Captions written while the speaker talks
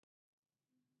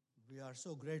We are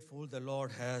so grateful the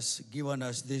Lord has given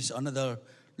us this another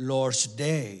Lord's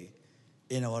Day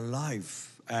in our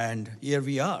life. And here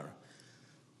we are.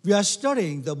 We are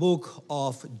studying the book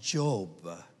of Job.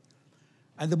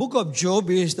 And the book of Job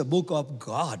is the book of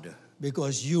God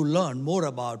because you learn more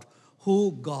about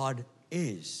who God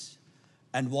is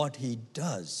and what He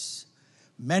does.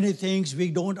 Many things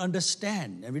we don't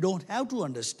understand and we don't have to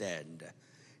understand.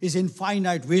 His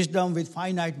infinite wisdom with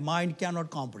finite mind cannot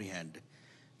comprehend.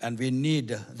 And we need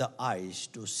the eyes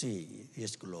to see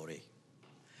His glory.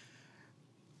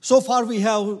 So far we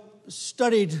have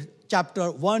studied chapter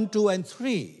 1, 2, and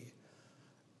 3.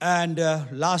 And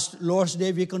last Lord's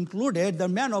Day we concluded the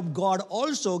man of God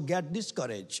also get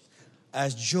discouraged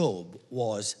as Job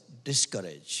was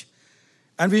discouraged.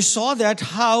 And we saw that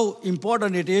how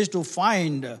important it is to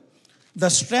find the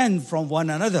strength from one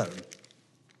another.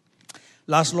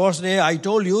 Last Lord's Day I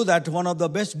told you that one of the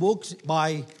best books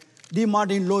by D.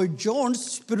 Martin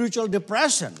Lloyd-Jones, Spiritual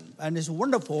Depression, and it's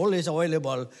wonderful, it's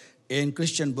available in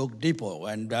Christian Book Depot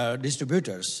and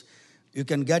distributors. You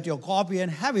can get your copy and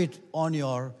have it on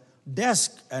your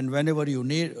desk, and whenever you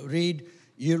read,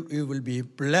 you will be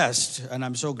blessed. And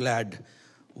I'm so glad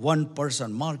one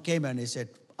person, Mark, came and he said,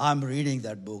 I'm reading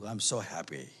that book, I'm so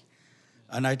happy.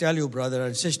 And I tell you, brothers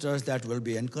and sisters, that will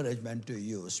be encouragement to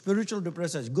you. Spiritual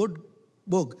Depression is a good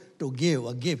book to give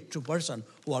a gift to a person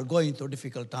who are going through a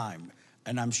difficult time.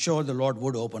 And I'm sure the Lord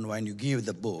would open when you give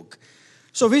the book.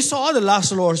 So we saw the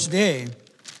last Lord's Day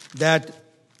that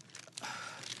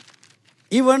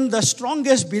even the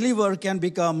strongest believer can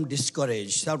become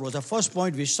discouraged. That was the first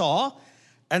point we saw.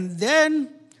 And then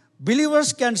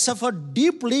believers can suffer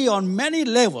deeply on many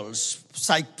levels,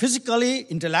 physically,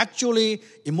 intellectually,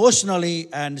 emotionally,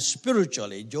 and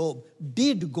spiritually. Job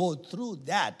did go through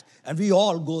that. And we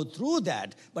all go through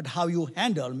that, but how you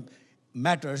handle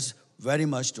matters very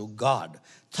much to God.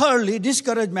 Thirdly,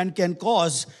 discouragement can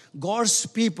cause God's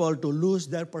people to lose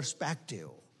their perspective.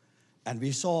 And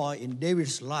we saw in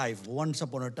David's life, once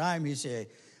upon a time, he said,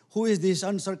 who is this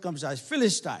uncircumcised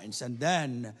Philistines? And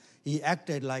then he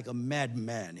acted like a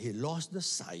madman. He lost the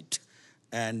sight,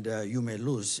 and you may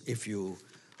lose if you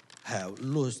have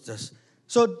lost this.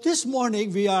 So this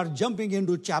morning, we are jumping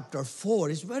into chapter 4.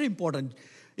 It's very important.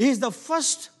 He is the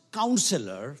first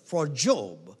counselor for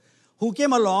Job who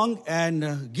came along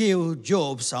and gave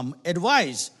Job some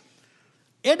advice.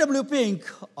 A.W. Pink,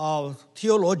 a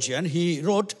theologian, he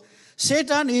wrote,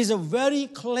 Satan is very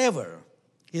clever.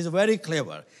 He's very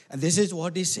clever. And this is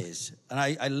what he says, and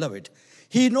I love it.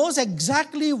 He knows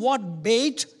exactly what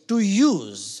bait to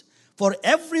use for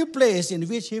every place in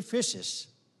which he fishes.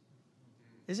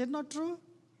 Is it not true?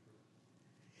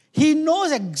 He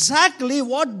knows exactly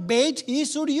what bait he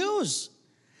should use.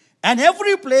 And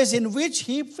every place in which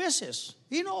he fishes,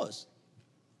 he knows.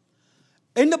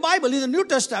 In the Bible, in the New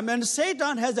Testament,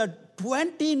 Satan has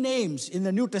 20 names in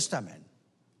the New Testament.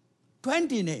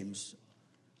 20 names.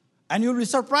 And you'll be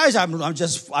surprised,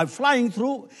 I'm flying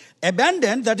through.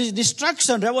 Abandon, that is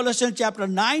destruction, Revelation chapter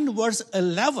 9, verse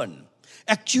 11.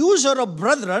 Accuser of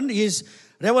brethren is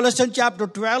Revelation chapter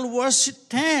 12, verse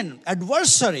 10.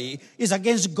 Adversary is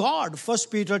against God. 1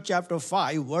 Peter chapter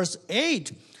 5, verse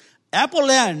 8.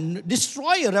 Apollyon,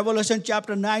 destroyer. Revelation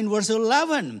chapter 9, verse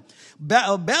 11.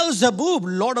 Beelzebub,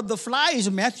 Lord of the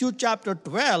Flies. Matthew chapter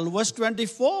 12, verse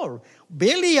 24.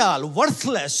 Belial,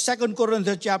 worthless. 2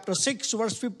 Corinthians chapter 6,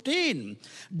 verse 15.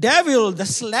 Devil, the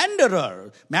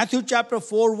slanderer. Matthew chapter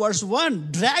 4, verse 1.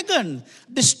 Dragon,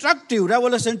 destructive.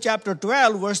 Revelation chapter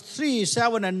 12, verse 3,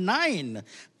 7, and 9.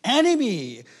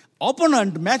 Enemy,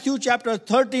 opponent. Matthew chapter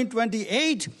 13,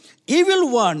 28. Evil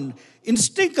one,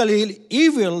 instinctively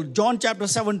evil. John chapter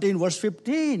 17, verse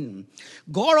 15.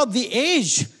 God of the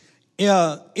age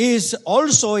is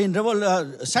also in 2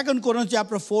 Corinthians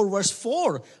chapter 4, verse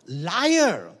 4.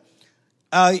 Liar.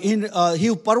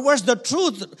 He perverts the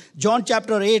truth. John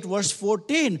chapter 8, verse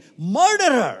 14.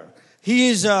 Murderer. He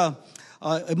is a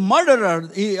murderer.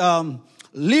 He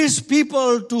leads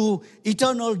people to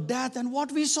eternal death. And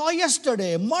what we saw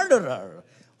yesterday, murderer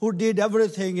who did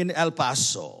everything in El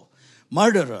Paso.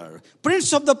 Murderer.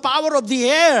 Prince of the power of the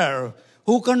air,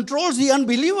 who controls the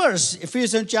unbelievers.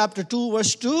 Ephesians chapter 2,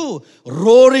 verse 2.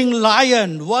 Roaring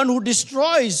lion, one who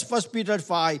destroys. 1 Peter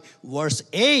 5, verse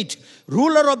 8.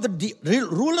 Ruler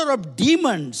of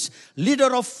demons,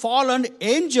 leader of fallen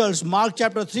angels. Mark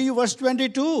chapter 3, verse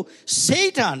 22.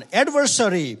 Satan,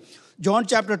 adversary. John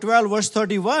chapter 12, verse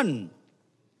 31.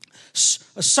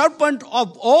 Serpent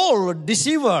of all,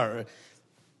 deceiver.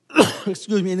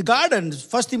 excuse me, in the garden,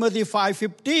 1 Timothy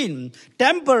 5:15,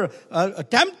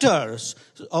 tempters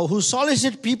who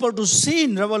solicit people to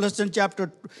sin, Revelation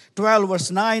chapter 12,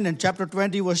 verse 9, and chapter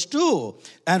 20, verse 2,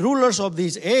 and rulers of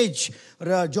this age,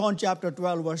 John chapter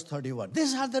 12, verse 31.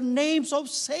 These are the names of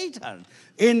Satan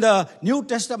in the New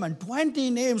Testament. 20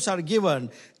 names are given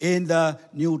in the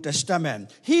New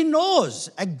Testament. He knows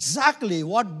exactly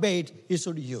what bait he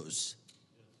should use.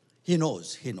 He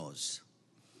knows.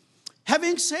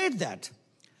 Having said that,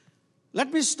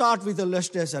 let me start with the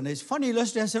illustration. It's a funny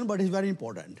illustration, but it's very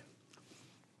important.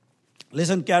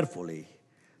 Listen carefully.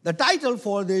 The title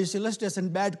for this illustration,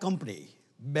 Bad Company.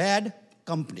 Bad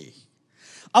Company.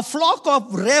 A flock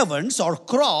of ravens or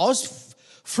crows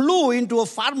flew into a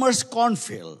farmer's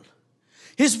cornfield.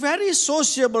 His very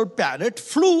sociable parrot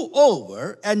flew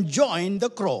over and joined the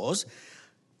crows.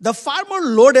 The farmer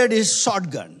loaded his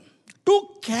shotgun,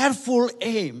 took careful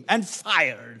aim, and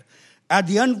fired at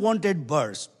the unwanted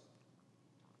birds.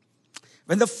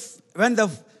 When the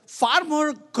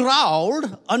farmer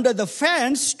crawled under the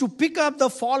fence to pick up the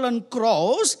fallen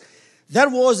crows, there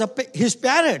was his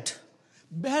parrot,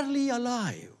 barely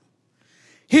alive.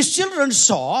 His children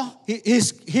saw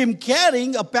him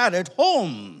carrying a parrot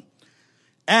home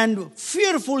and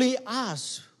fearfully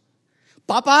asked,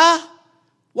 "Papa,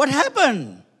 what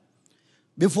happened?"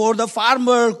 Before the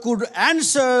farmer could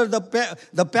answer,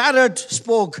 the parrot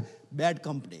spoke, "Bad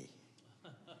company."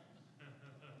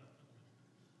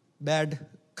 Bad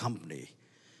company.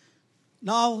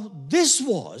 Now,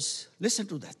 listen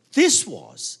to that, this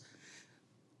was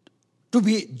to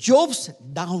be Job's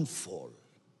downfall.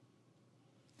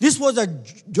 This was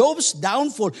Job's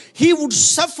downfall. He would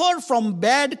suffer from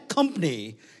bad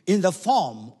company in the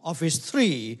form of his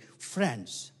 3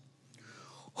 friends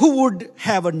who would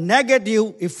have a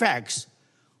negative effects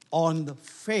on the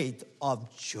faith of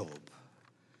Job.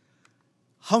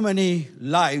 How many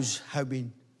lives have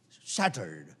been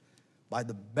shattered by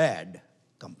the bad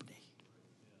company?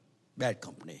 Bad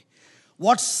company.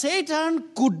 What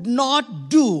Satan could not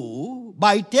do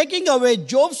by taking away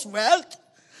Job's wealth,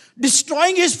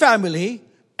 destroying his family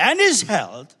and his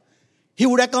health, he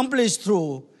would accomplish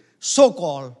through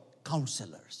so-called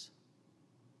counselors.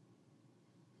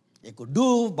 He could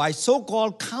do by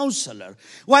so-called counselor.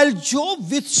 While Job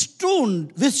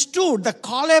withstood the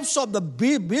collapse of the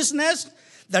business,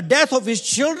 the death of his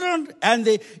children, and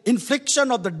the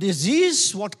infliction of the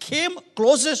disease, what came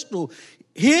closest to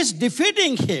his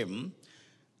defeating him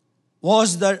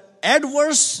was the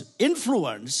adverse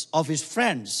influence of his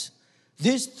friends,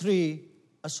 these 3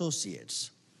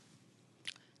 associates: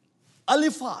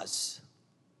 Eliphaz,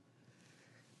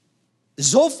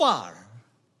 Zophar,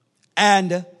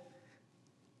 and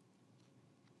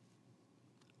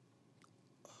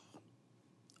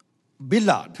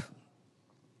Bildad,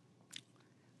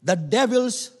 the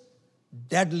devil's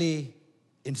deadly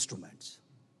instruments.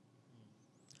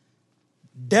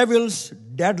 Devil's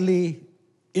deadly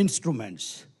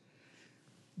instruments.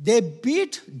 They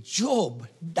beat Job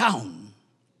down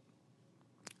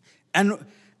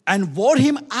and wore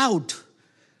him out.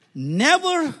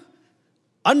 Never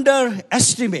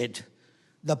underestimate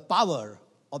the power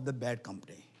of the bad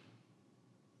company.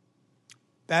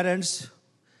 Parents,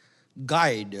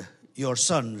 guide your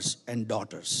sons and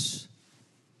daughters.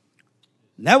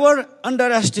 Never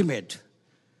underestimate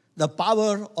the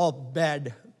power of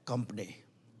bad company.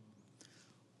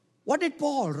 What did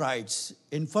Paul write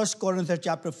in 1 Corinthians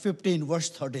chapter 15, verse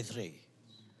 33?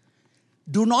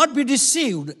 Do not be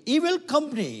deceived. Evil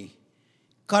company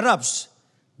corrupts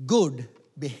good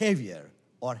behavior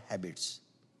or habits.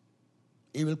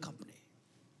 Evil company.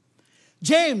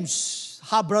 James,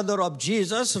 half-brother of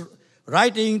Jesus,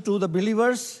 writing to the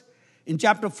believers in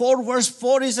chapter 4, verse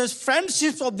 4, he says,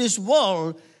 friendship of this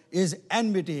world is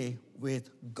enmity with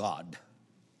God.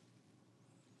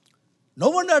 No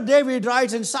wonder David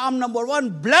writes in Psalm number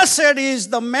 1, blessed is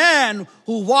the man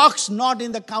who walks not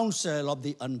in the counsel of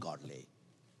the ungodly.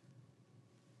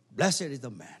 Blessed is the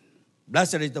man.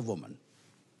 Blessed is the woman.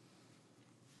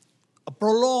 A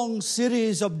prolonged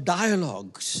series of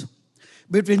dialogues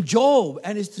between Job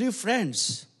and his 3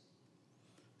 friends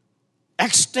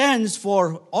extends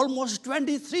for almost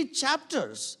 23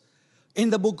 chapters in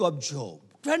the book of Job.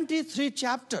 23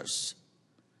 chapters.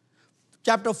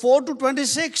 Chapter 4 to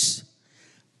 26.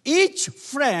 Each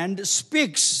friend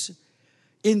speaks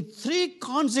in 3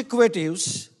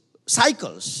 consecutive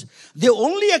cycles. The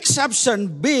only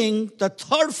exception being the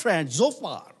 3rd friend,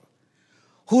 Zophar,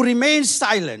 who remains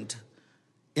silent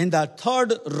in the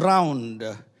 3rd round.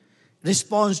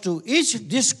 Response to each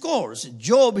discourse,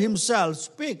 Job himself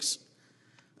speaks.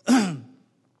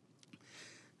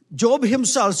 Job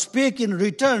himself speak in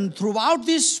return throughout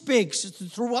these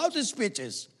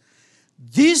speeches.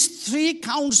 These three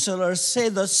counselors say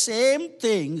the same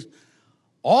thing.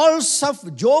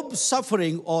 Job's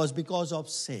suffering was because of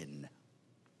sin.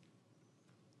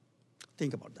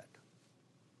 Think about that.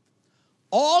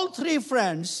 All three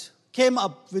friends came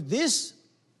up with this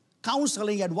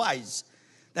counseling advice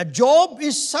that Job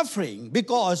is suffering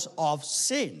because of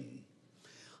sin.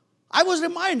 I was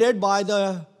reminded by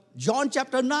the John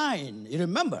chapter 9. You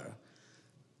remember?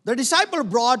 The disciple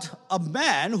brought a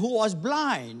man who was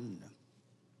blind.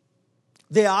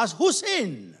 They asked, who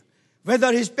sinned?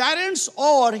 Whether his parents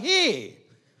or he?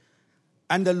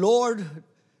 And the Lord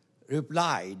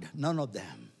replied, none of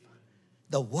them.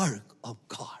 The work of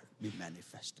God be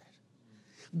manifested.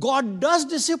 God does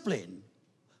discipline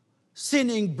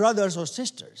sinning brothers or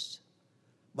sisters,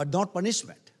 but not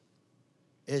punishment.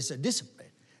 It's a discipline.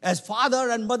 As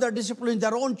father and mother discipline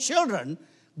their own children,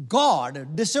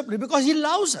 God disciplines because He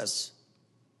loves us.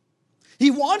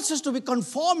 He wants us to be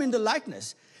conformed in the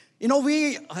likeness. You know,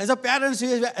 we as a parents,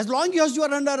 as long as you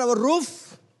are under our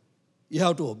roof, you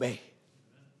have to obey.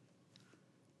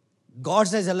 God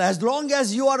says, as long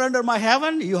as you are under my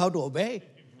heaven, you have to obey.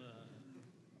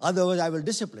 Otherwise, I will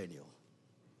discipline you.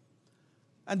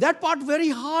 And that part very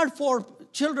hard for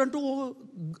children to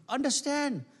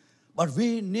understand. But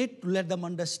we need to let them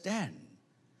understand.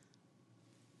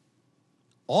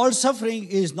 All suffering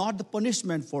is not the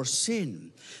punishment for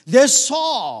sin. They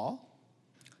see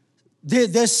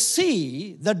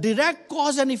the direct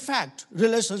cause and effect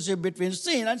relationship between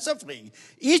sin and suffering.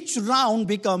 Each round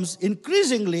becomes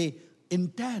increasingly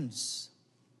intense.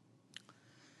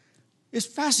 It's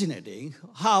fascinating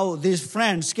how these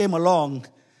friends came along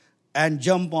and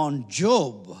jumped on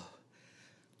Job.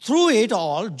 Through it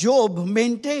all, Job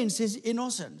maintains his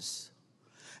innocence.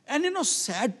 And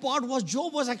sad part was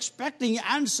Job was expecting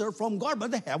answer from God,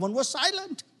 but the heaven was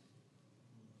silent.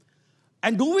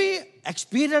 And do we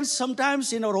experience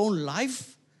sometimes in our own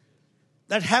life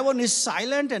that heaven is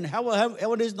silent and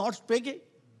heaven is not speaking?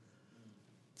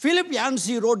 Philip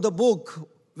Yancey wrote the book,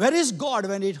 Where is God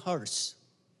When It Hurts?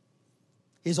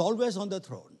 He's always on the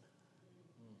throne.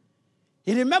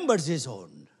 He remembers his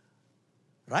own.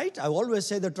 Right? I always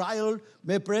say the trial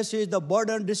may press is, the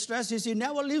burden, distress is, He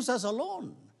never leaves us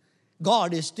alone.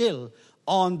 God is still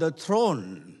on the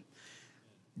throne.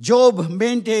 Job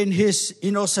maintained his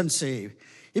innocency.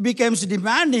 He becomes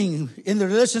demanding in the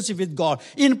relationship with God.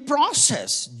 In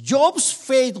process, Job's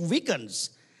faith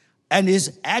weakens and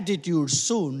his attitude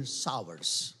soon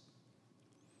sours.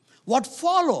 What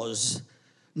follows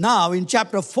now in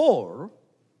chapter 4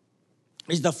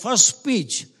 is the first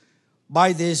speech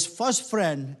by this first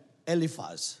friend,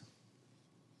 Eliphaz.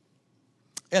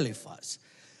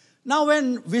 Now,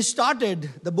 when we started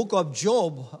the book of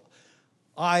Job,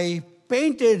 I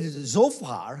painted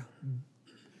Zophar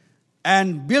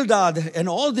and Bildad and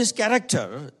all this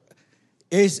character.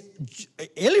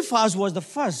 Eliphaz was the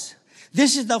first.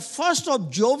 This is the first of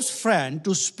Job's friend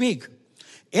to speak.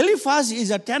 Eliphaz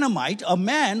is a Temanite, a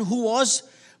man who was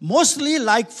mostly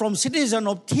like from citizen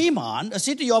of Teman, a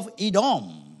city of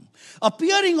Edom,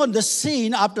 appearing on the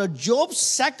scene after Job's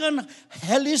second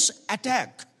hellish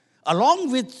attack,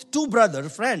 along with two other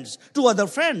friends.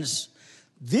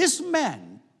 This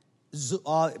man,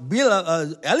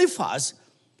 Eliphaz,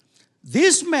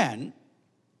 this man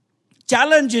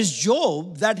challenges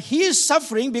Job that he is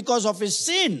suffering because of his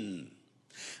sin.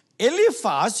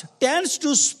 Eliphaz tends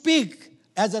to speak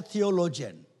as a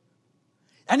theologian.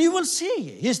 And you will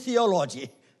see his theology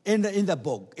in the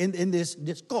book, in this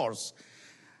discourse.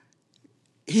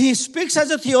 He speaks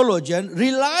as a theologian,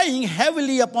 relying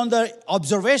heavily upon the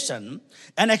observation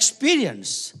and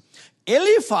experience.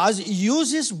 Eliphaz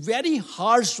uses very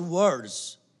harsh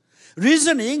words,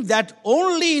 reasoning that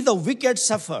only the wicked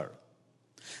suffer.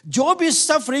 Job is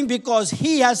suffering because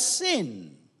he has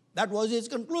sinned. That was his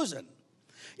conclusion.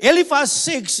 Eliphaz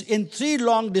speaks in three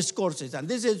long discourses, and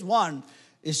this is one.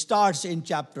 It starts in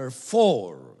chapter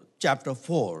 4.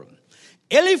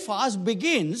 Eliphaz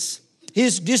begins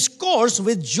his discourse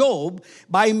with Job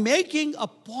by making a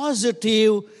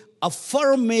positive,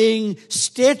 affirming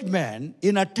statement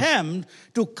in attempt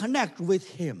to connect with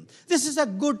him. This is a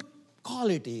good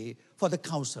quality for the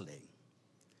counseling.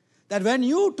 That when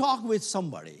you talk with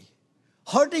somebody,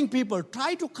 hurting people,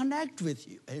 try to connect with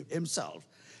himself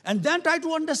and then try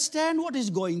to understand what he's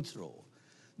going through.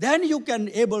 Then you can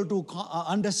able to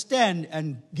understand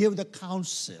and give the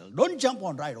counsel. Don't jump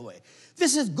on right away.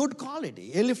 This is good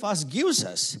quality. Eliphaz gives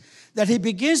us that he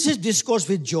begins his discourse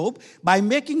with Job by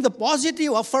making the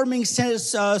positive, affirming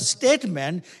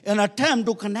statement in an attempt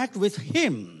to connect with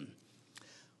him.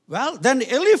 Well, then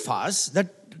Eliphaz, the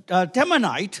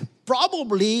Temanite,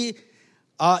 probably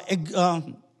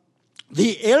the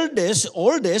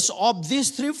oldest of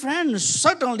these three friends,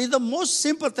 certainly the most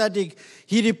sympathetic,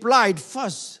 he replied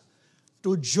first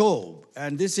to Job.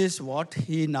 And this is what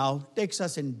he now takes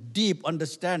us in deep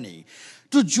understanding.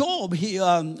 To Job, he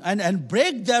and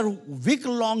break their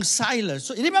week-long silence.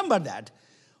 So remember that.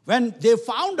 When they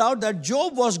found out that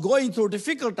Job was going through a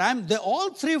difficult time, all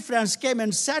three friends came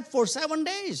and sat for 7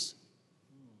 days.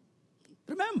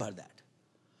 Remember that.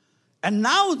 And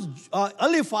now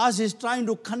Eliphaz is trying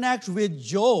to connect with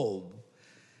Job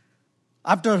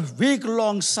after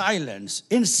week-long silence.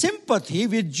 In sympathy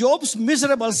with Job's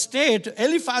miserable state,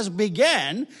 Eliphaz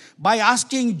began by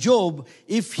asking Job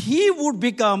if he would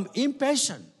become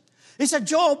impatient. He said,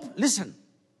 Job, listen,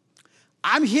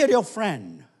 I'm here, your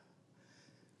friend.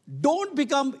 Don't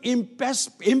become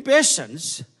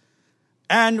impatient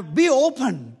and be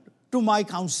open to my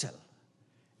counsel.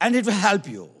 And it will help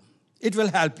you. It will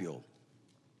help you.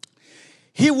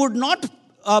 He would not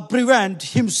prevent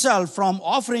himself from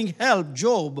offering help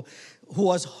Job, who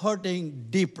was hurting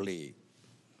deeply.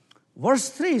 Verse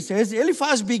 3 says,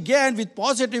 Eliphaz began with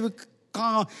positive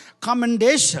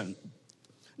commendation.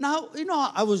 Now,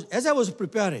 as I was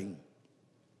preparing,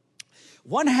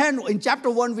 one hand, in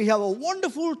chapter 1, we have a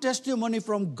wonderful testimony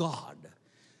from God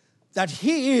that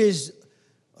he is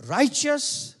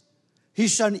righteous,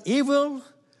 he's done evil,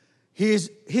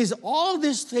 He's all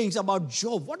these things about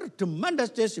Job. What a tremendous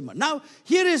testimony. Now,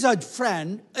 here is a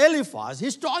friend, Eliphaz.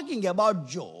 He's talking about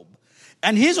Job.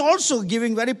 And he's also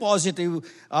giving very positive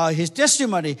his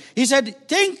testimony. He said,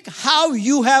 think how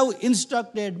you have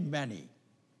instructed many.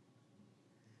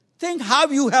 Think how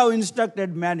you have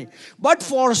instructed many. But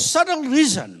for subtle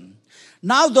reason,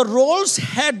 now the roles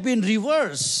had been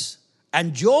reversed.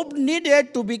 And Job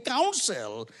needed to be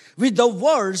counseled with the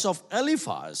words of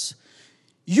Eliphaz.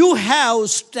 You have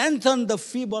strengthened the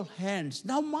feeble hands.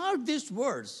 Now mark these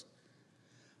words.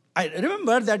 I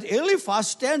remember that Eliphaz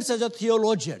stands as a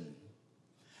theologian.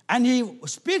 And he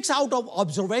speaks out of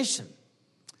observation.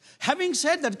 Having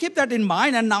said that, keep that in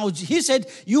mind. And now he said,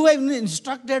 you have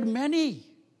instructed many.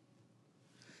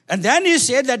 And then he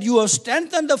said that you have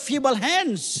strengthened the feeble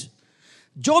hands.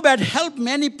 Job had helped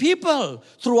many people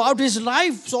throughout his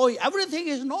life. So everything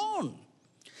is known.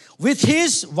 With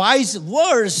his wise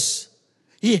words,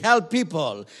 he helped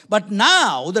people. But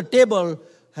now the table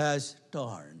has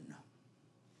turned.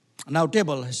 Now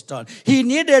table has turned. He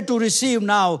needed to receive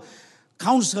now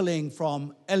counseling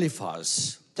from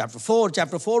Eliphaz. Chapter 4,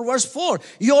 verse 4.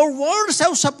 Your words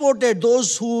have supported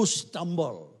those who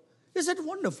stumble. Isn't it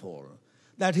wonderful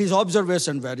that his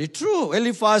observation very true?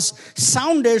 Eliphaz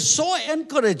sounded so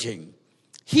encouraging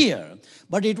here.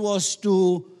 But it was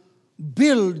to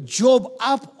build Job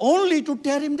up only to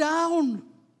tear him down.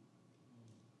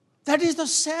 That is the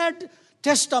sad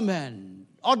testament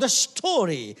or the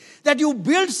story that you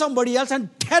build somebody else and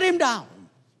tear him down.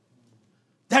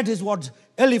 That is what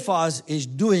Eliphaz is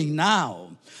doing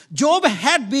now. Job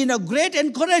had been a great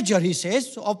encourager, he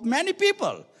says, of many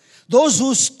people. Those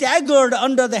who staggered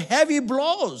under the heavy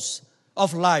blows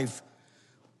of life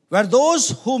were those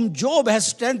whom Job has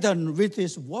strengthened with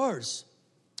his words.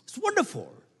 It's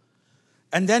wonderful.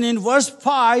 And then in verse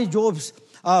 5,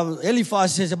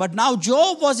 Eliphaz says, but now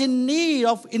Job was in need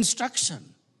of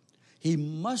instruction. He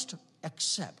must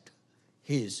accept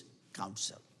his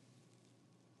counsel.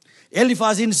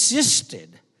 Eliphaz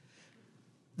insisted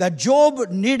that Job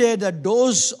needed a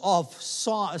dose of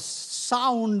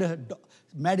sound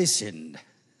medicine.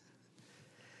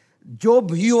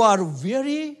 Job, you are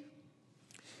weary,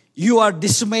 you are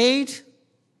dismayed,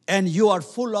 and you are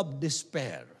full of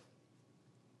despair.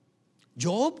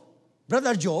 Job,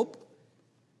 brother Job,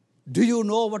 do you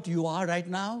know what you are right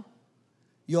now?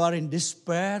 You are in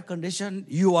despair condition.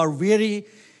 You are weary.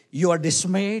 You are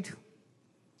dismayed.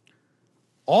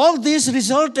 All this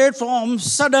resulted from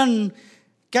sudden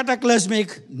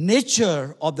cataclysmic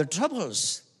nature of the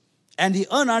troubles and the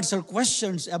unanswered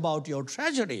questions about your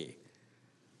tragedy.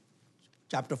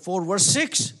 Chapter 4, verse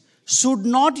 6. Should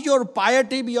not your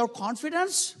piety be your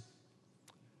confidence?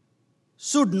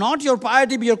 Should not your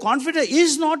piety be your confidence?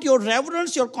 Is not your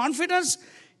reverence your confidence?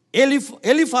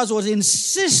 Eliphaz was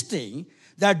insisting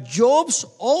that Job's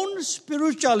own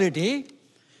spirituality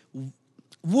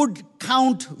would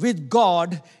count with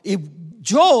God if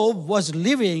Job was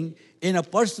living in a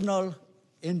personal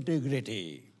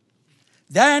integrity.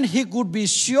 Then he could be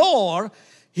sure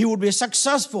he would be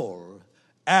successful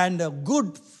and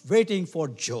good waiting for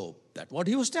Job. That's what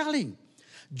he was telling.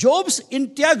 Job's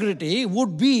integrity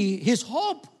would be his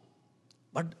hope.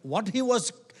 But what he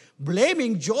was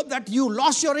blaming Job that you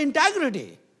lost your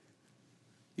integrity.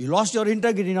 You lost your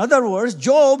integrity. In other words,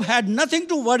 Job had nothing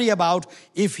to worry about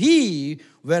if he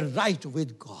were right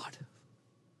with God.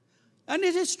 And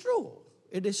it is true.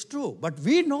 It is true. But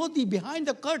we know the behind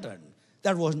the curtain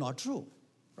that was not true.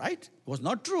 Right? It was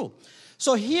not true.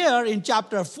 So here in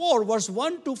chapter 4, verse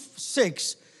 1 to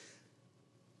 6,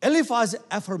 Eliphaz's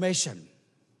affirmation.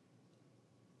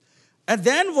 And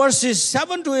then verses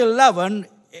 7 to 11,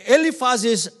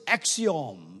 Eliphaz's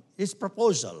axiom, his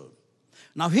proposal.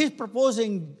 Now he's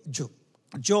proposing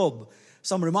Job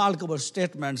some remarkable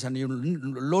statements, and you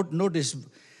notice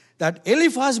that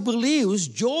Eliphaz believes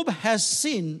Job has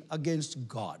sinned against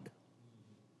God.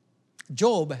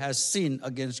 Job has sinned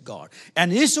against God.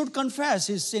 And he should confess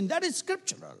his sin. That is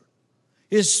scriptural.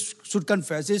 He should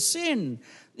confess his sin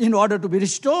in order to be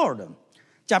restored.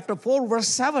 Chapter 4, verse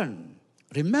 7.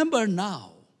 Remember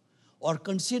now, or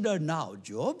consider now,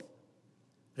 Job.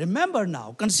 Remember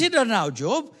now, consider now,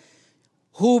 Job,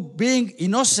 who being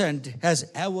innocent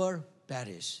has ever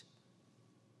perished.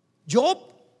 Job,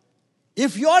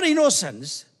 if you are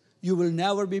innocent, you will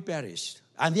never be perished.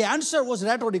 And the answer was a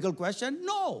rhetorical question,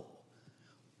 no.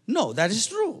 No, that is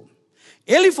true.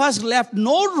 Eliphaz left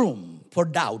no room for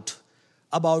doubt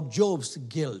about Job's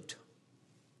guilt.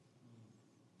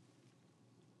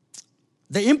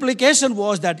 The implication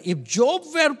was that if Job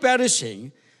were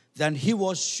perishing, then he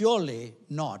was surely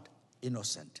not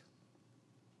innocent.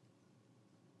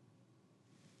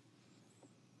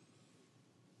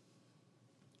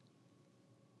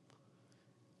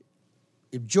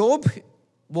 If Job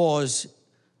were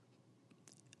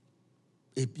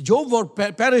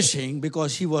perishing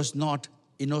because he was not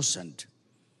innocent,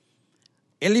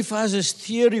 Eliphaz's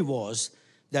theory was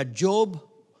that Job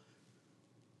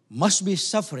must be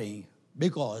suffering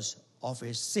because of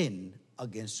his sin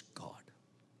against God.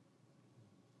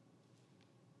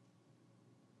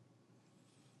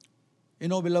 You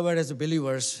know, beloved, as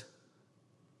believers,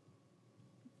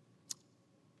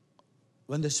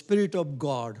 when the Spirit of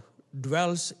God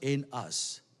dwells in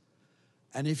us,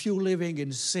 and if you're living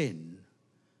in sin,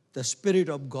 the Spirit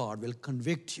of God will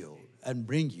convict you and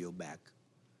bring you back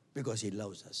because He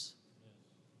loves us.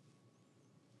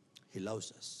 He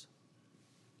loves us.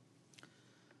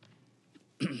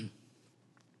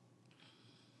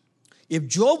 If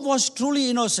Job was truly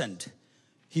innocent,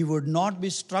 he would not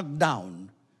be struck down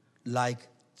like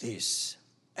this.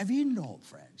 And we know,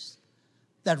 friends,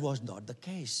 that was not the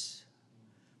case.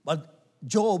 But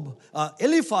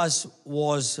Eliphaz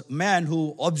was a man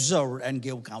who observed and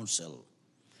gave counsel.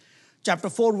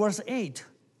 Chapter 4, verse 8,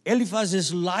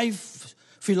 Eliphaz's life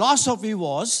philosophy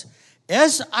was,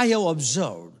 as I have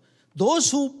observed, those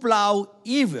who plow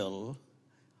evil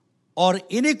or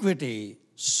iniquity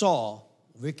sow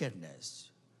wickedness.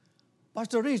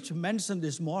 Pastor Rich mentioned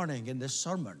this morning in the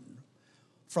sermon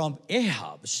from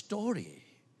Ahab's story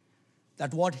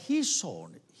that what he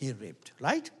sown, he reaped,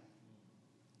 right?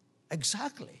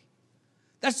 Exactly.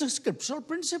 That's a scriptural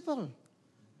principle.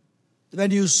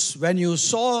 When you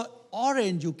sow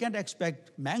orange, you can't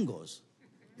expect mangoes.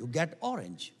 You get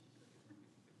orange.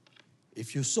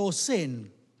 If you sow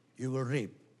sin, you will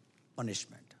reap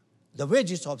punishment. The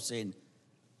wages of sin.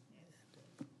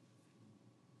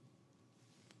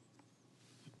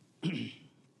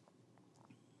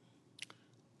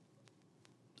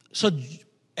 So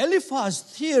Eliphaz's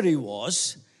theory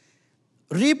was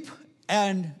reap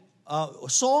and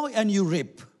sow and you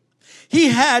reap. He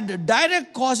had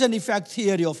direct cause and effect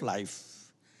theory of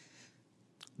life.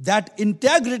 That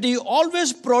integrity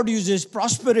always produces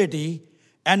prosperity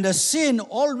and the sin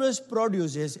always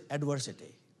produces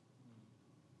adversity.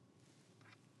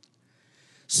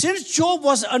 Since Job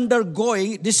was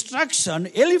undergoing destruction,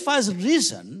 Eliphaz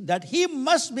reasoned that he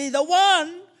must be the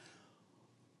one,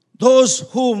 those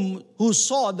who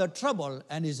saw the trouble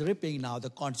and is reaping now the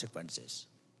consequences.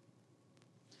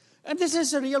 And this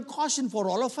is a real caution for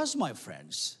all of us, my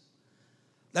friends,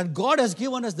 that God has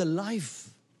given us the life,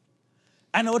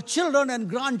 and our children and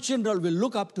grandchildren will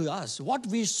look up to us. What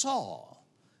we saw,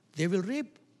 they will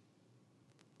reap.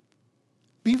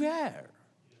 Beware.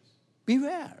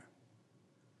 Beware.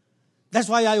 That's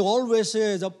why I always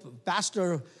say, as a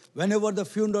pastor, whenever the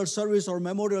funeral service or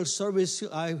memorial service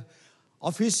I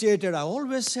officiated, I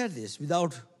always said this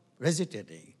without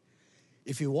hesitating.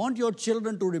 If you want your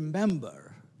children to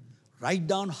remember, write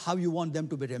down how you want them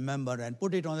to be remembered and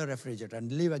put it on the refrigerator and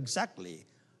live exactly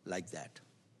like that.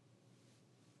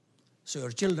 So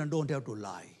your children don't have to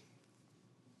lie.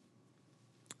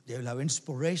 They will have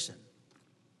inspiration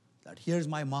that here's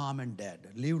my mom and dad.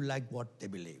 Live like what they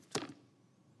believed.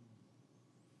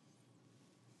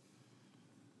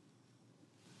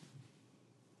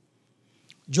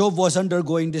 Job was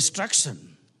undergoing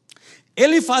destruction.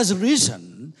 Eliphaz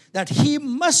reasoned that he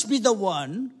must be the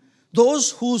one,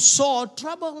 those who saw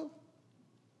trouble.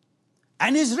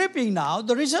 And is reaping now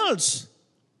the results.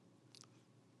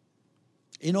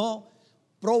 You know,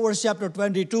 Proverbs chapter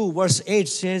 22, verse 8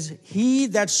 says, he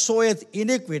that soweth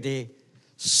iniquity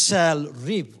shall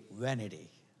reap vanity.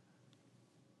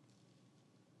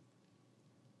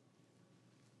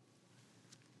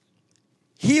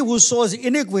 He who sows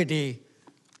iniquity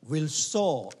will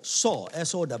sow,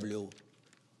 S-O-W,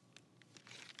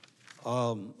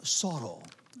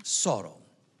 sorrow.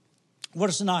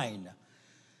 Verse 9.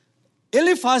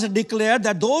 Eliphaz declared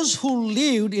that those who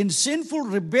lived in sinful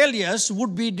rebellions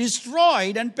would be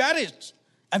destroyed and perished.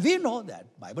 And we know that.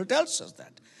 The Bible tells us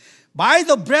that. By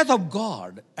the breath of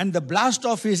God and the blast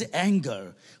of his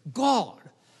anger, God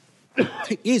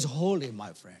is holy,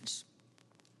 my friends.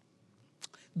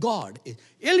 God.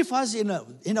 Eliphaz,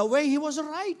 in a way, he was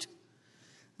right.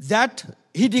 That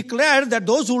he declared that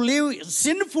those who live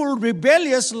sinful,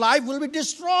 rebellious life will be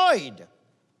destroyed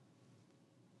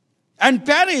and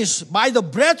perish by the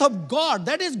breath of God.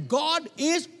 That is, God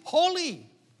is holy.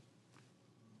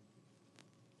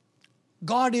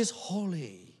 God is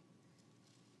holy.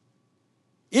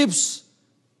 If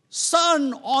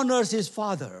son honors his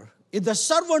father, if the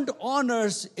servant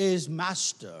honors his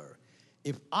master,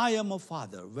 if I am a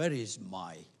father, where is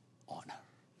my honor?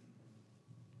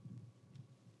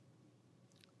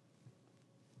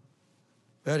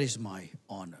 Where is my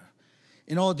honor?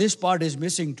 You know, this part is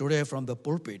missing today from the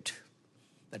pulpit,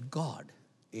 that God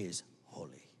is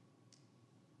holy.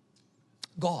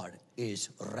 God is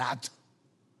wrath.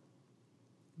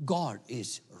 God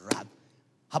is wrath.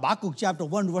 Habakkuk chapter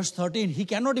 1 verse 13, he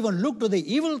cannot even look to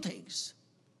the evil things.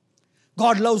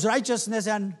 God loves righteousness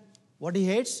and what he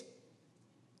hates?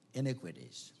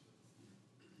 Iniquities.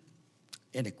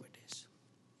 Iniquities.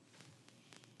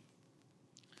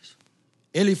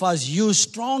 Eliphaz used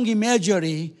strong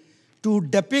imagery to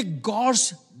depict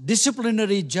God's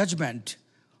disciplinary judgment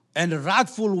and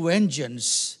wrathful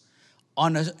vengeance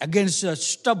against a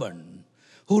stubborn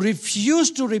who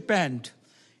refused to repent.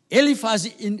 Eliphaz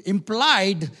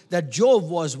implied that Job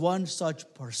was one such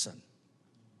person.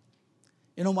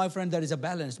 You know, my friend, there is a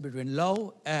balance between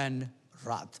love and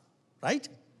wrath, right?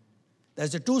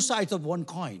 There's the two sides of one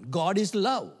coin. God is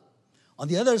love. On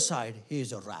the other side, he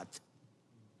is a wrath.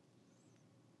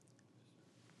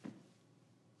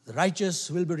 The righteous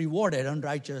will be rewarded,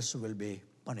 unrighteous will be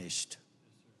punished.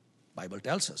 Bible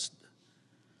tells us.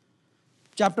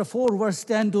 Chapter 4, verse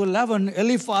 10 to 11,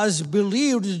 Eliphaz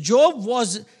believed Job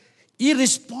was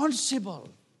irresponsible.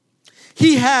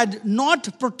 He had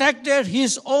not protected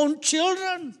his own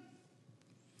children.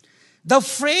 The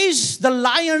phrase, the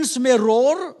lions may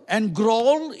roar and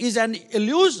growl, is an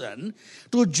allusion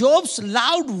to Job's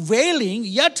loud wailing,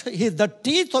 yet the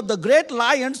teeth of the great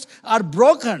lions are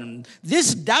broken.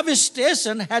 This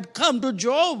devastation had come to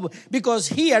Job because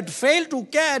he had failed to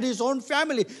care his own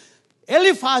family.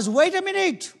 Eliphaz, wait a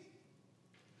minute.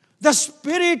 The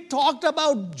Spirit talked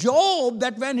about Job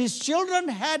that when his children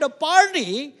had a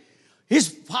party, his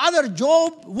father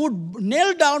Job would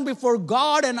kneel down before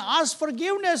God and ask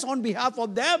forgiveness on behalf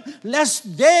of them,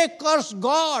 lest they curse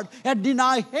God and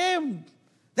deny him.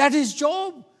 That is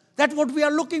Job. That's what we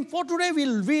are looking for today.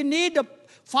 We need a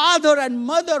father and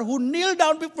mother who kneel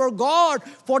down before God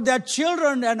for their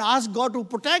children and ask God to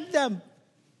protect them.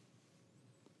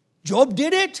 Job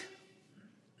did it.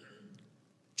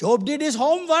 Job did his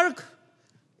homework.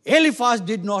 Eliphaz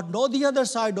did not know the other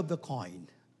side of the coin,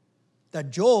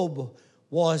 that Job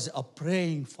was a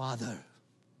praying father.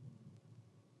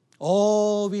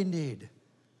 Oh, we need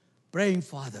praying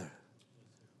father,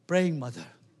 praying mother.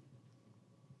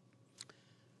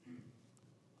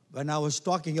 When I was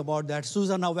talking about that,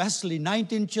 Susanna Wesley,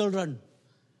 19 children,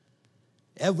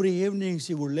 every evening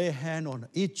she would lay hand on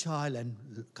each child and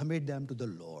commit them to the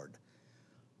Lord.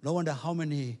 No wonder how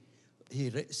many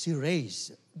she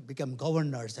raised, become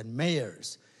governors and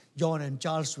mayors. John and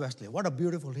Charles Wesley. What a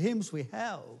beautiful hymns we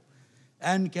have.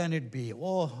 And can it be?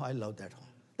 Oh, I love that.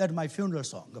 That's my funeral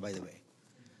song, by the way.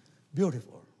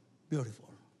 Beautiful, beautiful.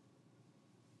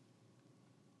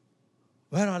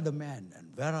 Where are the men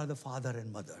and where are the father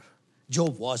and mother?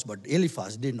 Job was, but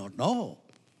Eliphaz did not know.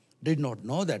 Did not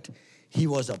know that he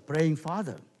was a praying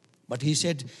father. But he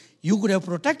said, you could have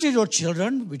protected your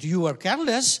children, but you were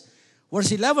careless.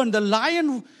 Verse 11, the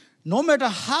lion, no matter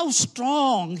how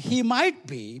strong he might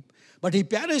be, but he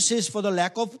perishes for the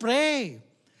lack of prey.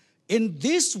 In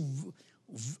this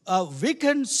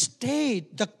weakened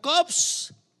state, the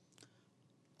cubs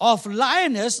of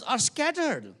lioness are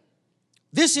scattered.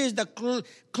 This is the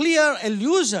clear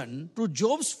allusion to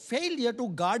Job's failure to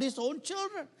guard his own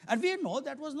children. And we know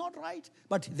that was not right.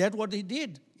 But that's what he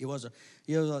did. He was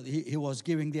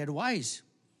giving the advice.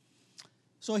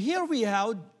 So here we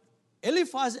have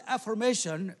Eliphaz's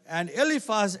affirmation and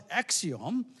Eliphaz's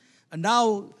axiom. And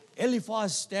now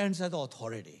Eliphaz stands as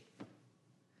authority.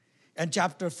 And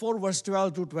chapter 4, verse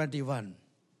 12 to 21.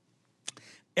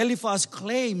 Eliphaz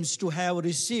claims to have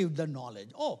received the knowledge.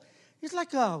 Oh, it's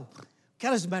like a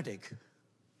charismatic.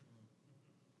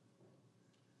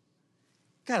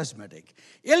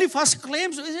 Eliphaz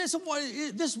claims,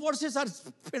 these verses are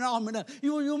phenomenal.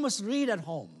 You must read at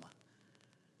home.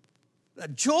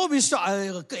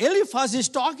 Eliphaz is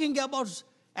talking about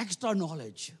extra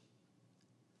knowledge.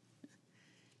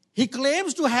 He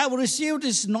claims to have received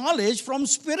his knowledge from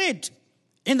spirit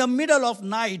in the middle of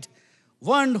night.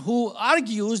 One who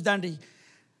argues that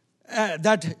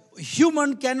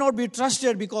human cannot be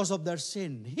trusted because of their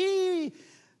sin. He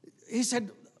said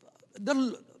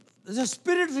the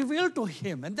Spirit revealed to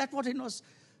him, and that's what he knows.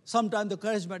 Sometimes the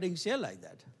charismatics say like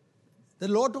that. The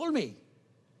Lord told me.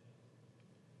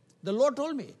 The Lord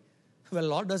told me. Well,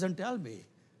 Lord doesn't tell me.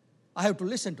 I have to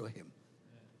listen to him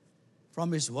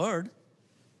from his word.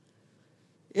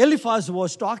 Eliphaz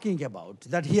was talking about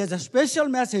that he has a special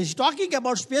message. He's talking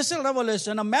about special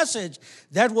revelation, a message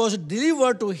that was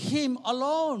delivered to him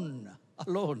alone.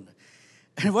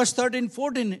 And verse 13,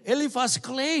 14, Eliphaz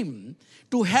claimed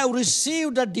to have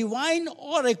received a divine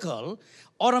oracle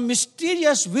or a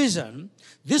mysterious vision.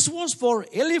 This was for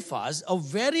Eliphaz a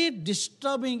very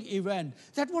disturbing event.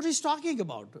 That's what he's talking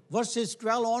about. Verses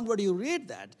 12 onward, you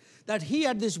read that he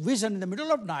had this vision in the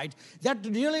middle of night that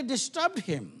really disturbed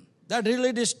him.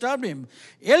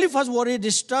 Eliphaz was very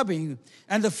disturbing,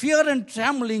 and the fear and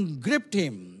trembling gripped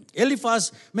him.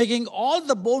 Eliphaz making all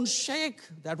the bones shake.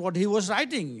 That's what he was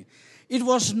writing. It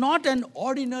was not an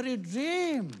ordinary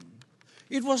dream.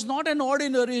 It was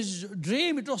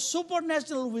a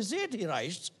supernatural visit, he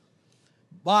writes,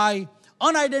 by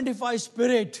unidentified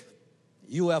spirit,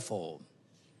 UFO.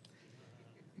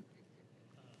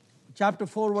 Chapter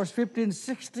 4, verse 15,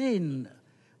 16.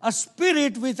 A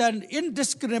spirit with an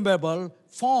indescribable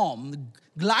form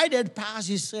glided past,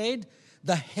 he said.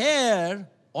 The hair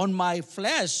on my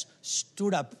flesh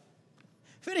stood up.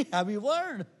 Very heavy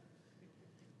word.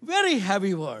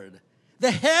 The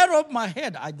hair of my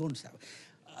head,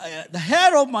 the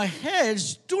hair of my head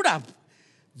stood up.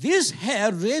 This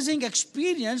hair-raising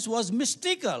experience was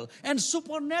mystical and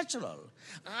supernatural.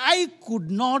 I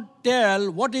could not tell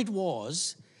what it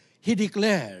was, he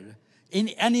declared, in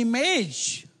an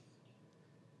image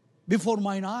before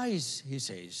mine eyes, he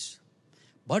says.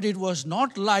 But it was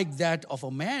not like that of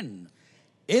a man.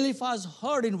 Eliphaz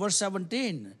heard in verse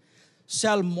 17,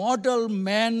 shall mortal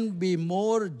man be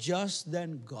more just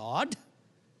than God?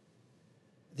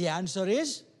 The answer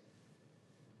is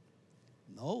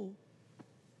no.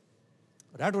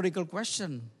 Rhetorical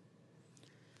question.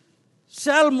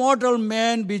 Shall mortal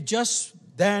man be just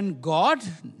than God?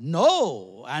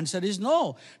 No. Answer is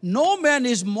no. No man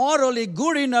is morally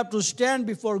good enough to stand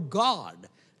before God.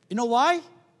 You know why?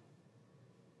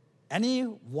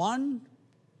 Anyone?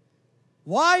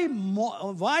 Why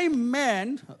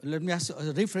man, let me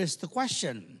rephrase the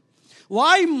question.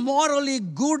 Why morally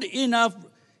good enough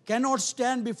cannot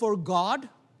stand before God?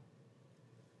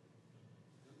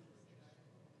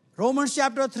 Romans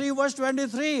chapter 3, verse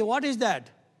 23. What is that?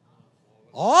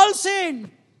 All sin.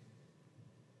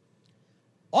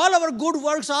 All our good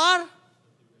works are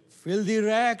filthy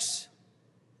rags.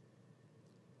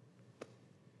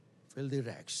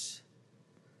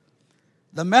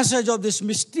 The message of this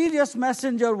mysterious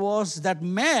messenger was that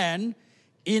man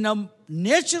in a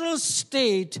natural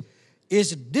state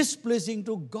is displeasing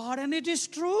to God, and it is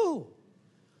true.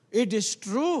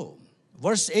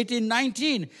 Verse 18,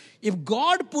 19, if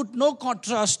God put no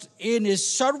trust in his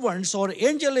servants or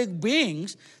angelic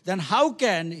beings, then how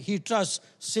can he trust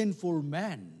sinful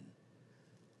men?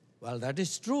 Well, that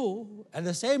is true. At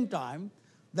the same time,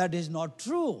 that is not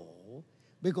true,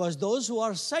 because those who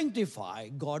are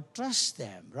sanctified, God trusts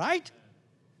them, right?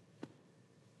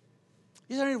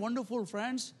 Isn't it wonderful,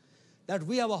 friends, that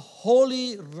we have a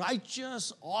holy,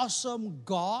 righteous, awesome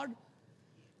God,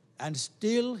 and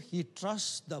still he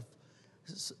trusts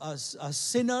a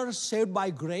sinner saved by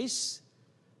grace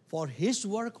for his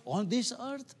work on this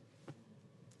earth?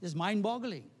 It's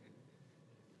mind-boggling.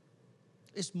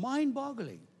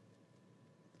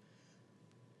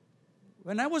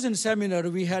 When I was in seminary,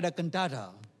 we had a cantata,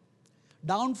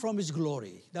 Down from His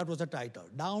Glory. That was the title,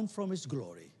 Down from His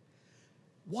Glory.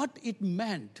 What it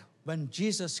meant when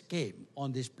Jesus came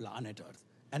on this planet Earth.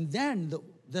 And then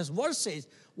This verse says,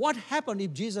 what happened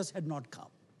if Jesus had not come?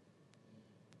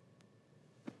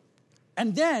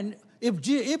 And then, if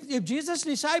Jesus'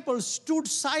 disciples stood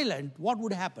silent, what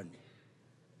would happen?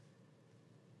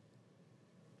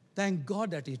 Thank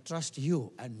God that He trusts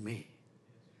you and me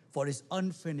for His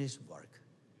unfinished work.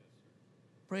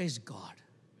 Praise God.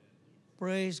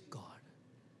 Praise God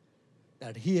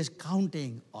that He is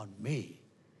counting on me,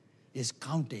 is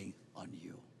counting on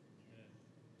you.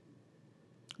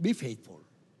 Be faithful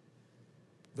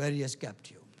where He has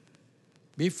kept you.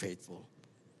 Be faithful.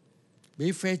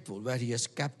 Be faithful where He has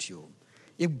kept you.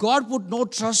 If God put no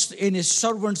trust in His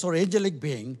servants or angelic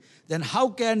being, then how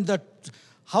can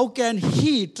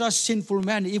He trust sinful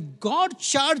man? If God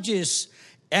charges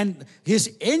and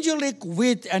His angelic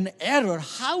with an error,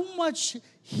 how much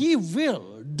He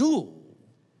will do?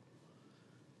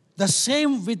 The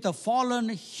same with the fallen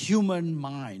human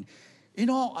mind.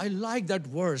 I like that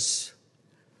verse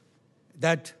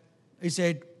that He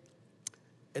said,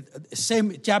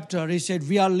 same chapter, He said,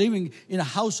 we are living in a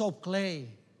house of clay.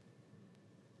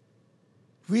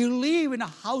 We live in a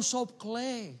house of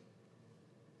clay.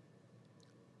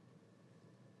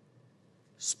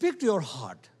 Speak to your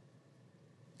heart.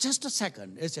 Just a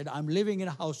second. He said, I'm living in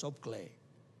a house of clay.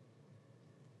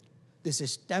 This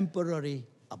is temporary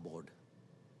abode.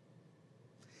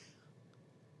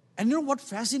 And you know what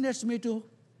fascinates me too?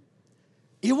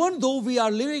 Even though we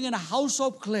are living in a house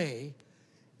of clay,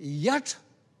 yet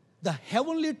the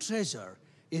heavenly treasure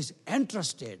is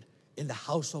entrusted in the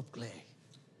house of clay.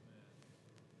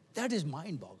 That is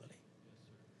mind-boggling.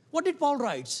 What did Paul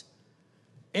write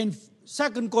in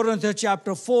 2 Corinthians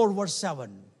chapter 4, verse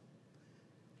 7?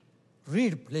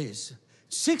 Read, please.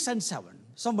 6 and 7.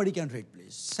 Somebody can read,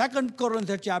 please. 2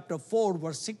 Corinthians chapter 4,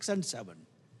 verse 6 and 7.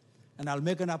 And I'll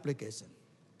make an application.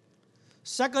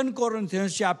 2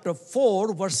 Corinthians chapter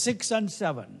 4, verse 6 and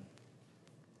 7.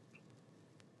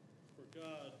 For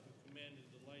God, who commanded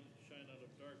the light to shine out of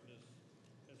darkness,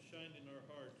 has shined in our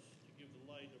hearts to give the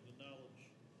light of the knowledge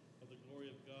of the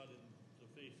glory of God in the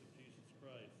face of Jesus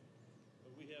Christ.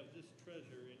 But we have this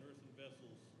treasure in earthen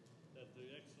vessels, that the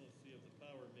excellency of the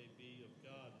power may be of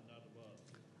God and not of us.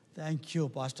 Thank you,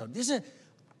 Pastor. This is an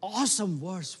awesome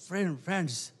verse,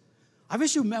 friends. I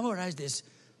wish you memorize this.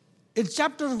 In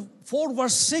chapter 4,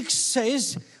 verse 6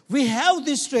 says, we have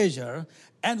this treasure.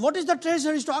 And what is the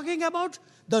treasure he's talking about?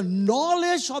 The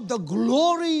knowledge of the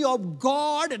glory of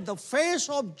God and the face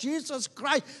of Jesus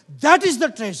Christ. That is the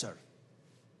treasure.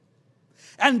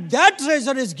 And that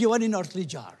treasure is given in earthly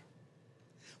jar.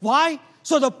 Why?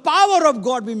 So the power of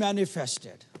God be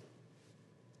manifested.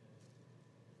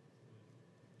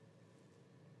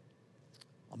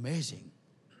 Amazing.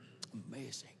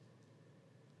 Amazing.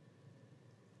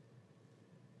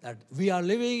 That we are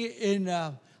living in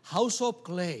a house of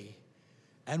clay,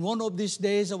 and one of these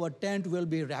days our tent will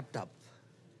be wrapped up.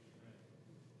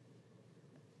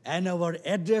 And our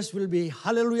address will be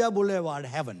Hallelujah Boulevard,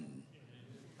 Heaven.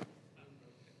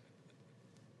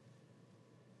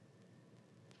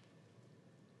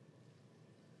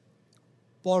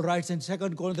 Paul writes in 2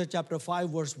 Corinthians chapter 5,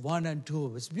 verse 1 and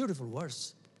 2. It's a beautiful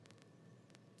verse.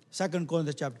 2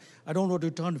 Corinthians chapter, I don't know what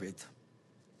to turn with.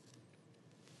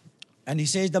 And he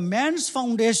says, the man's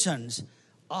foundations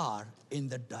are in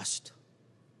the dust.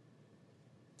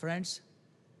 Friends,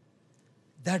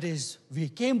 that is we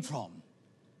came from.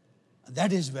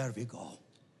 That is where we go,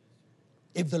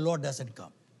 if the Lord doesn't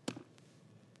come.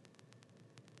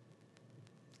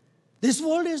 This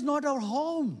world is not our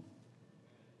home.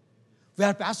 We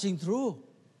are passing through.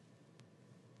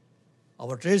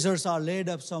 Our treasures are laid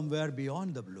up somewhere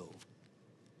beyond the blue.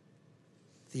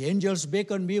 The angels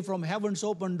beckon me from heaven's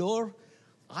open door.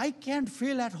 I can't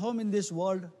feel at home in this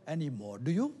world anymore.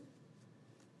 Do you?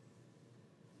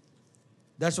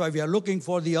 That's why we are looking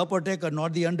for the uppertaker,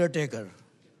 not the undertaker.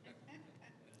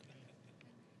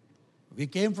 We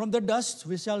came from the dust,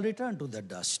 we shall return to the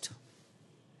dust.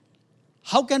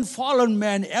 How can fallen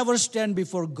man ever stand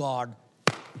before God?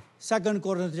 2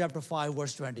 Corinthians chapter 5,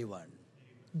 verse 21.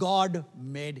 God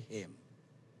made him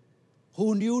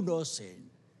who knew no sin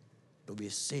to be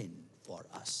sin for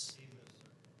us.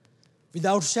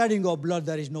 Without shedding of blood,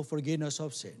 there is no forgiveness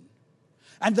of sin.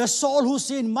 And the soul who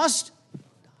sin must die.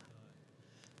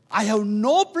 I have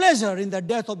no pleasure in the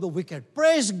death of the wicked.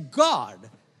 Praise God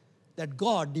that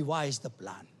God devised the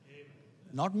plan,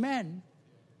 not man.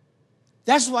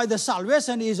 That's why the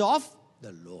salvation is of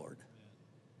the Lord.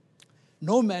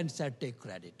 No man shall take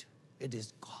credit. It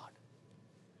is God.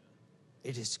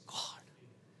 It is God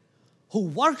who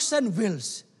works and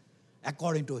wills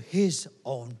according to His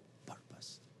own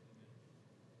purpose.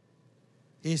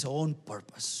 His own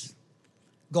purpose.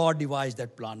 God devised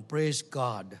that plan. Praise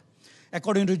God.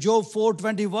 According to Job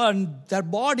 4:21, their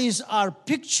bodies are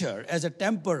pictured as a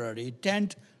temporary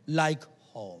tent-like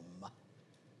home.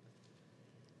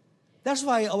 That's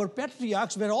why our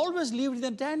patriarchs were always lived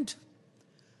in a tent.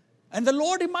 And the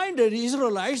Lord reminded the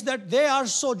Israelites that they are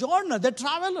sojourners, they're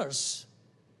travelers.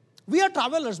 We are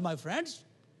travelers, my friends.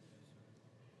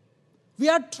 We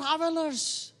are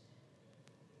travelers.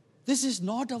 This is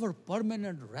not our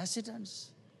permanent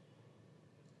residence.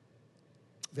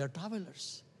 We are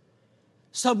travelers.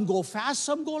 Some go fast,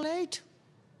 some go late.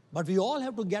 But we all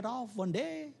have to get off one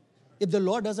day if the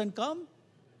Lord doesn't come.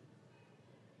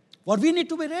 But we need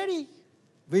to be ready.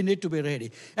 We need to be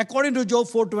ready. According to Job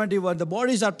 4:21, the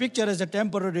bodies are pictured as a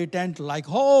temporary tent like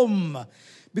home.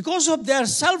 Because of their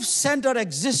self-centered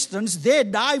existence, they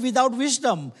die without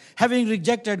wisdom, having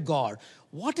rejected God.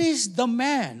 What is the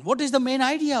main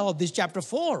idea of this chapter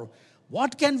 4?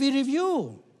 What can we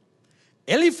review?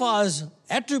 Eliphaz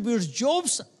attributes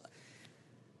Job's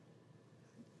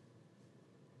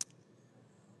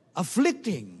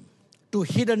afflicting to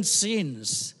hidden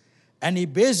sins, and he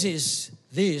bases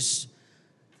this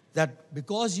that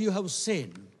because you have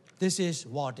sinned, this is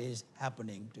what is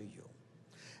happening to you.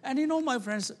 And you know, my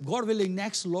friends, God willing,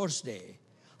 next Lord's Day,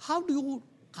 how do you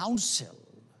counsel?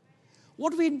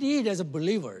 What we need as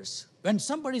believers when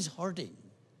somebody is hurting,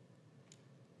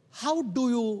 how do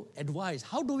you advise?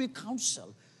 How do we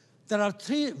counsel? There are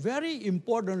 3 very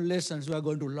important lessons we are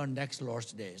going to learn next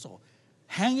Lord's Day. So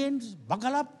hang in,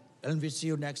 buckle up, and we'll see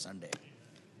you next Sunday.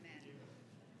 Amen.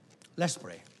 Let's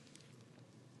pray.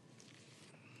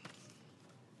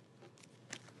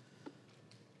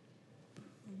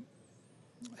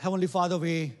 Heavenly Father,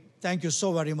 we thank you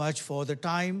so very much for the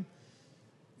time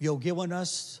you have given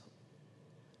us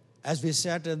as we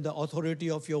sat in the authority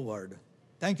of your word.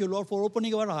 Thank you, Lord, for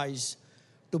opening our eyes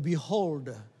to behold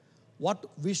what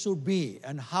we should be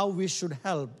and how we should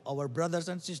help our brothers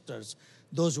and sisters,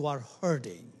 those who are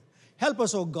hurting. Help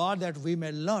us, oh God, that we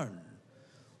may learn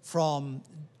from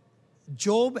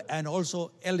Job and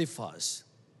also Eliphaz,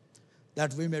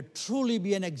 that we may truly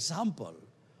be an example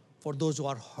for those who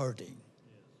are hurting.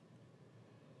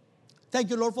 Thank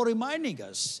you, Lord, for reminding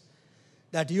us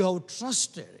that you have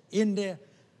trusted in the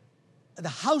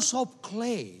house of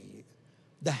clay,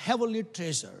 the heavenly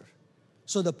treasure,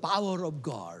 so the power of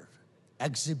God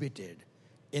exhibited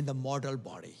in the mortal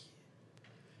body.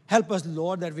 Help us,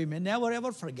 Lord, that we may never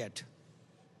ever forget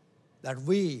that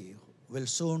we will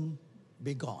soon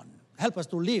be gone. Help us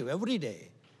to live every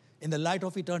day in the light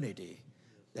of eternity,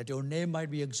 that your name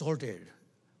might be exalted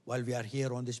while we are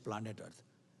here on this planet Earth.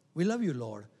 We love you,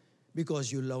 Lord,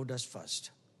 because you loved us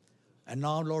first. And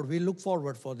now, Lord, we look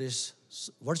forward for this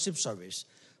worship service.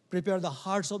 Prepare the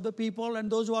hearts of the people and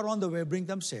those who are on the way, bring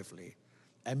them safely.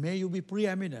 And may you be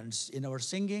preeminent in our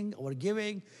singing, our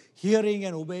giving, hearing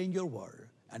and obeying your word.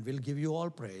 And we'll give you all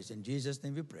praise. In Jesus'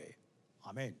 name we pray.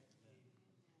 Amen.